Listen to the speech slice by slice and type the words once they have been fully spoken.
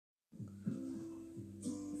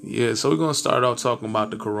Yeah, so we're gonna start off talking about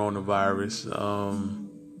the coronavirus.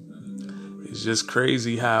 It's just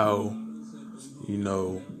crazy how you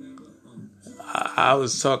know I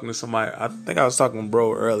was talking to somebody. I think I was talking to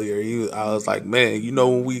bro earlier. I was like, man,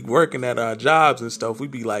 when we working at our jobs and stuff, we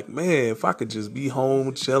be like, man, if I could just be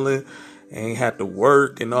home chilling, ain't have to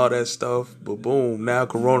work and all that stuff. But boom, now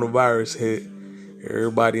coronavirus hit.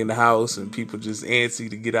 Everybody in the house and people just antsy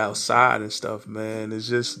to get outside and stuff. Man,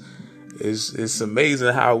 it's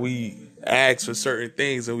amazing how we ask for certain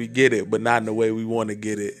things and we get it, but not in the way we want to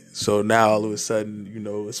get it. So now all of a sudden,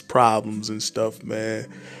 it's problems and stuff, man.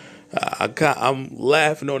 I'm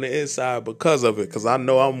laughing on the inside because of it, because I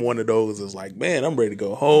know I'm one of those that's like, man, I'm ready to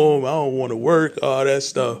go home. I don't want to work, all that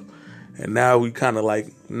stuff. And now we kind of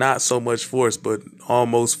like not so much forced, but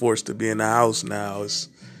almost forced to be in the house now. It's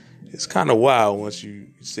kind of wild once you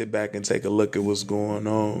sit back and take a look at what's going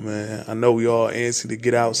on, man. I know we all antsy to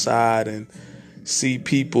get outside and see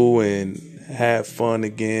people and have fun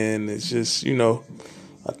again. It's just,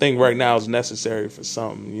 I think right now is necessary for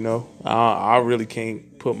something, I really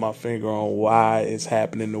can't put my finger on why it's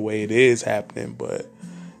happening the way it is happening, but,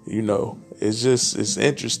 it's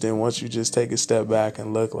interesting once you just take a step back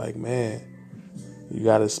and look like, man, you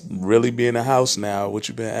got to really be in the house now, what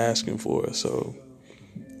you've been asking for. So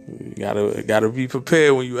you gotta be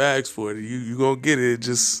prepared when you ask for it. You gonna get it,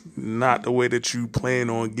 just not the way that you plan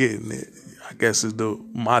on getting it. I guess is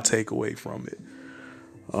my takeaway from it.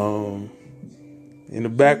 In the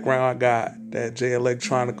background, I got that Jay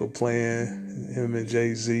Electronica playing, him and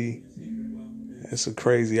Jay-Z. It's a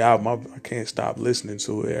crazy album. I can't stop listening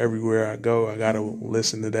to it. Everywhere I go, I gotta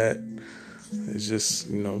listen to that. It's just,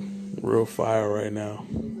 real fire right now.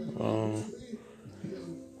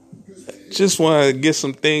 Just want to get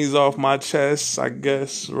some things off my chest, I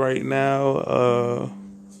guess, right now.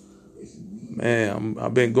 Man,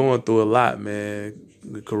 I've been going through a lot, man.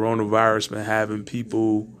 The coronavirus been having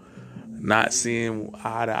people not seeing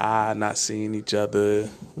eye to eye, not seeing each other.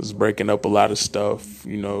 It's breaking up a lot of stuff,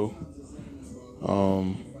 I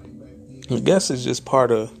guess it's just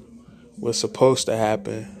part of what's supposed to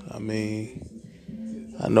happen. I mean,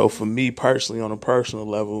 I know for me personally, on a personal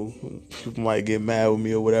level, people might get mad with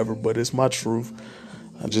me or whatever, but it's my truth.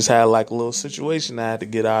 I just had like a little situation I had to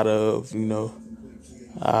get out of,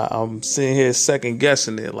 I'm sitting here second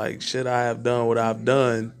guessing it. Like, should I have done what I've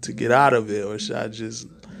done to get out of it, or should I just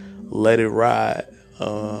let it ride?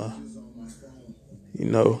 I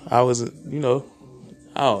was, I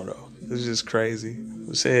don't know. It's just crazy.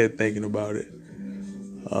 I'm sitting here thinking about it.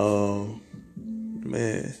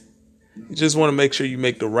 Man, you just want to make sure you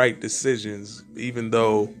make the right decisions, even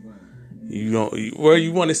though you don't. Well,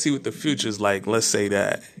 you want to see what the future's like. Let's say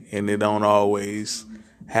that, and it don't always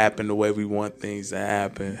happen the way we want things to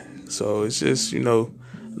happen. So it's just, I know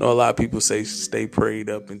a lot of people say stay prayed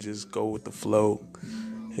up and just go with the flow.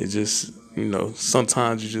 It just,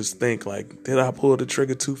 sometimes you just think like, did I pull the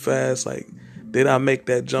trigger too fast? Like, did I make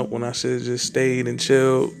that jump when I should have just stayed and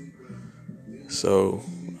chilled? So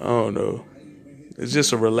I don't know. It's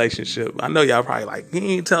just a relationship. I know y'all probably like,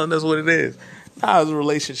 he ain't telling us what it is. Nah, it was a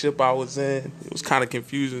relationship I was in. It was kind of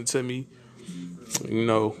confusing to me.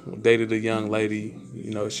 Dated a young lady.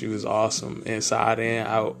 She was awesome inside and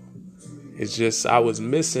out. It's just I was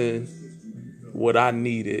missing what I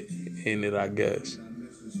needed in it, I guess.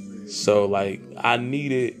 So like I'm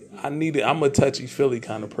a touchy-feely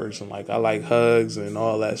kind of person. Like I like hugs and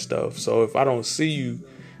all that stuff. So if I don't see you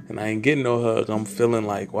and I ain't getting no hug, I'm feeling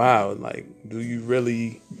like, wow, like, do you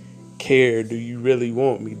really care? Do you really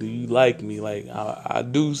want me? Do you like me? Like I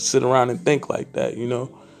do sit around and think like that,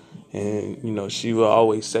 And, she will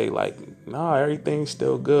always say like, nah, everything's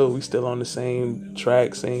still good. We still on the same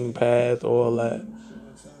track, same path, all that.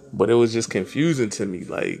 But it was just confusing to me.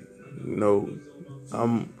 Like,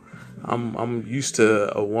 I'm used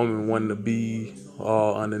to a woman wanting to be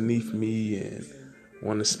all underneath me and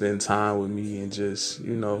want to spend time with me and just,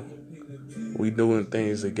 we doing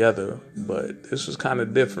things together. But this was kind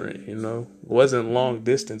of different, It wasn't long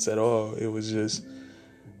distance at all. It was just,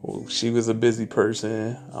 well, she was a busy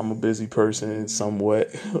person. I'm a busy person somewhat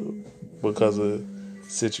because of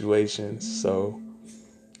situations. So,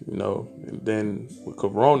 and then with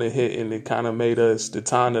Corona hit and it kind of made us, the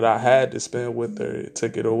time that I had to spend with her, it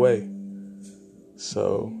took it away.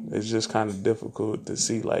 So it's just kind of difficult to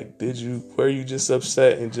see, like, were you just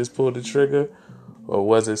upset and just pulled the trigger? Or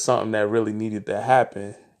was it something that really needed to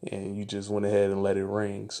happen and you just went ahead and let it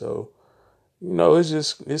ring? So,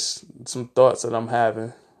 it's some thoughts that I'm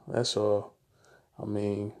having. That's all. I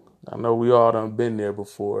mean, I know we all done been there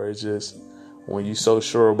before. It's just when you so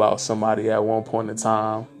sure about somebody at one point in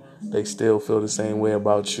time, they still feel the same way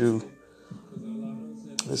about you.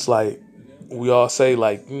 It's like we all say,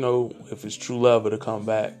 like, if it's true love, it'll come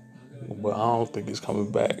back. But I don't think it's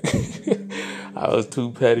coming back. I was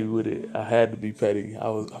too petty with it. I had to be petty.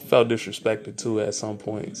 I felt disrespected too at some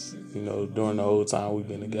points, during the whole time we've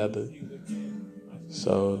been together.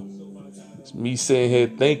 So it's me sitting here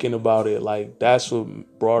thinking about it, like that's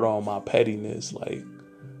what brought on my pettiness. Like,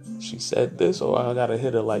 she said this, or I gotta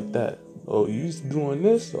hit her like that. Oh, you doing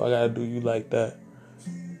this, or I gotta do you like that.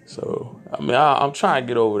 So, I mean, I'm trying to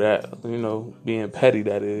get over that, being petty,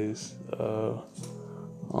 that is.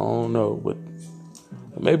 I don't know, but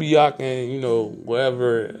maybe y'all can,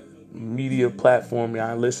 whatever media platform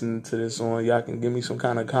y'all listening to this on, y'all can give me some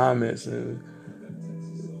kind of comments and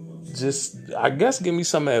just, I guess, give me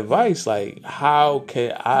some advice. Like, how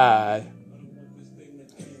can I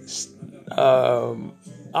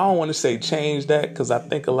don't want to say change that, because I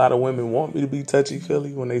think a lot of women want me to be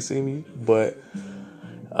touchy-feely when they see me, but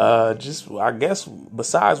just, I guess,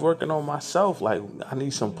 besides working on myself, like, I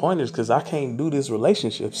need some pointers, because I can't do this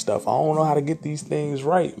relationship stuff. I don't know how to get these things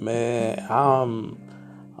right, man.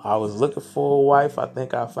 I was looking for a wife. I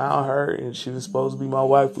think I found her, and she was supposed to be my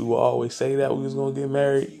wife. We would always say that we was going to get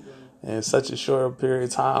married in such a short period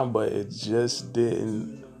of time, but it just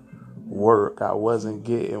didn't work. I wasn't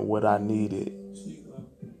getting what I needed.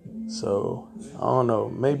 So I don't know.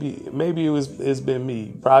 Maybe it's been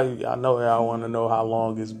me. Probably, I know I want to know how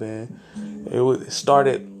long it's been. It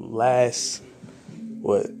started last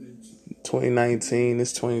 2019.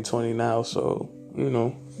 It's 2020 now. So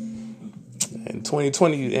and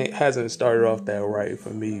 2020 hasn't started off that right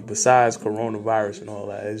for me. Besides coronavirus and all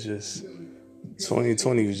that, it's just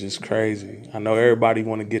 2020 was just crazy. I know everybody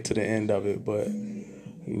want to get to the end of it, but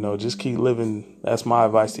just keep living. That's my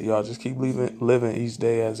advice to y'all. Just keep living each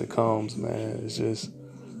day as it comes, man. It's just,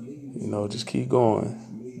 just keep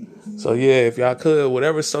going. So, yeah, if y'all could,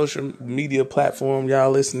 whatever social media platform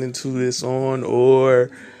y'all listening to this on, or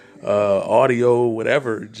audio,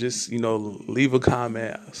 whatever, just, leave a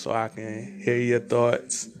comment so I can hear your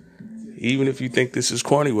thoughts. Even if you think this is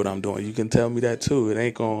corny what I'm doing, you can tell me that too. It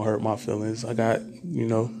ain't going to hurt my feelings. I got,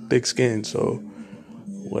 thick skin, so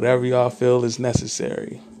whatever y'all feel is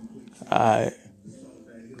necessary. Alright.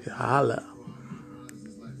 Holla.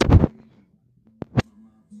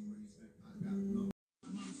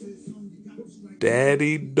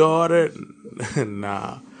 Daddy, daughter.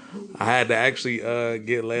 Nah. I had to actually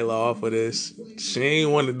get Layla off of this. She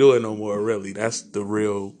ain't want to do it no more, really. That's the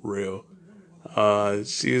real.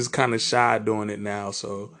 She is kind of shy doing it now,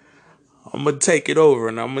 so I'm going to take it over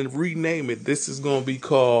and I'm going to rename it. This is going to be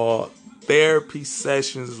called Therapy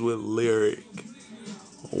Sessions with Lyric.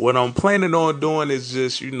 What I'm planning on doing is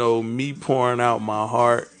just, me pouring out my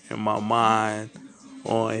heart and my mind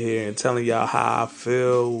on here and telling y'all how I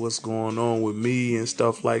feel, what's going on with me and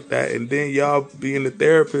stuff like that. And then y'all being the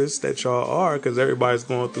therapist that y'all are, because everybody's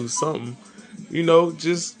going through something,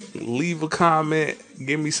 just leave a comment,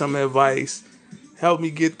 give me some advice, help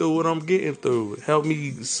me get through what I'm getting through. Help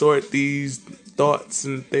me sort these thoughts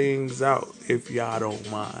and things out, if y'all don't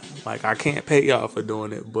mind. Like, I can't pay y'all for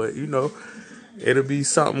doing it, but, it'll be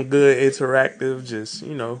something good, interactive, just,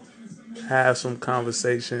 have some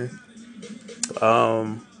conversation.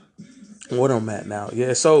 What I'm at now.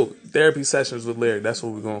 Yeah, so Therapy Sessions with Lyric, that's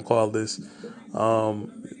what we're going to call this.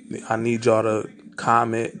 I need y'all to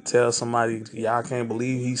comment, tell somebody, y'all can't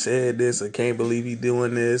believe he said this, or can't believe he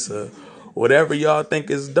doing this, or whatever y'all think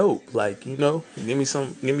is dope. Like, give me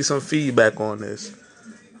some feedback on this.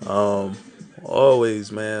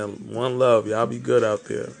 Always, man, one love. Y'all be good out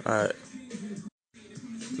there. All right.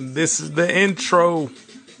 This is the intro.